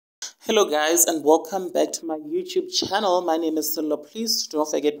Hello guys and welcome back to my YouTube channel. My name is Solo. Please don't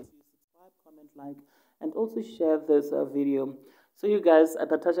forget to subscribe, comment, like and also share this video. So you guys,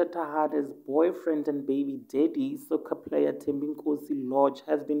 Natasha Tahada's boyfriend and baby daddy, soccer player Thembinkosi Lorch,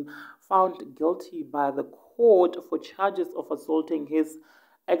 has been found guilty by the court for charges of assaulting his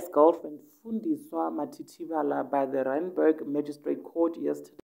ex-girlfriend Fundiswa Matitibala by the Randburg Magistrate Court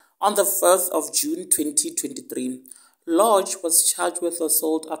yesterday. On the 1st of June 2023, Lorch was charged with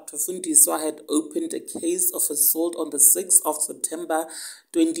assault after Fundiswa had opened a case of assault on the 6th of September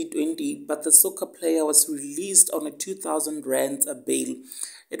 2020, but the soccer player was released on a 2,000 rand bail.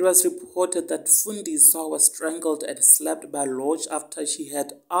 It was reported that Fundiswa was strangled and slapped by Lorch after she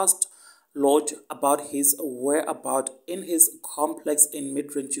had asked Lorch about his whereabouts in his complex in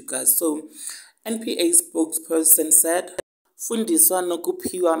Midrand, Jugas. So, NPA spokesperson said, Fundiswa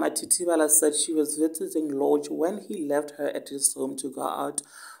Nokuphiwa Matitibala said she was visiting Lorch when he left her at his home to go out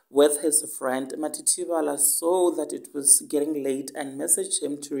with his friend. Matitibala saw that it was getting late and messaged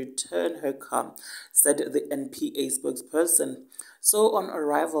him to return her car, said the NPA spokesperson. So on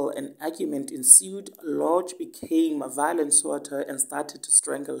arrival, an argument ensued. Lorch became violent toward her and started to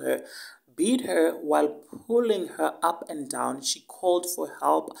strangle her, beat her while pulling her up and down. She called for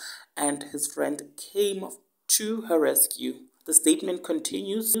help and his friend came to her rescue. The statement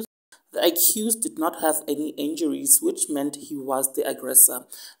continues. The accused did not have any injuries, which meant he was the aggressor.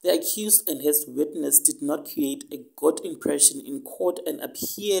 The accused and his witness did not create a good impression in court and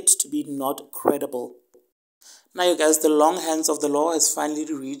appeared to be not credible. Now, you guys, the long hands of the law has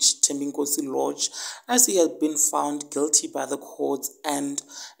finally reached Thembinkosi Lorch as he has been found guilty by the courts and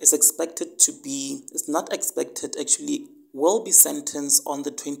is not expected actually, will be sentenced on the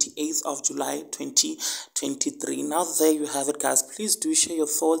 28th of July 2023. Now, there you have it, guys. Please do share your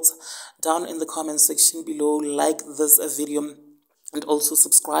thoughts down in the comment section below. Like this video and also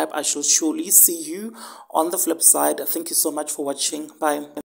subscribe. I shall surely see you on the flip side. Thank you so much for watching. Bye.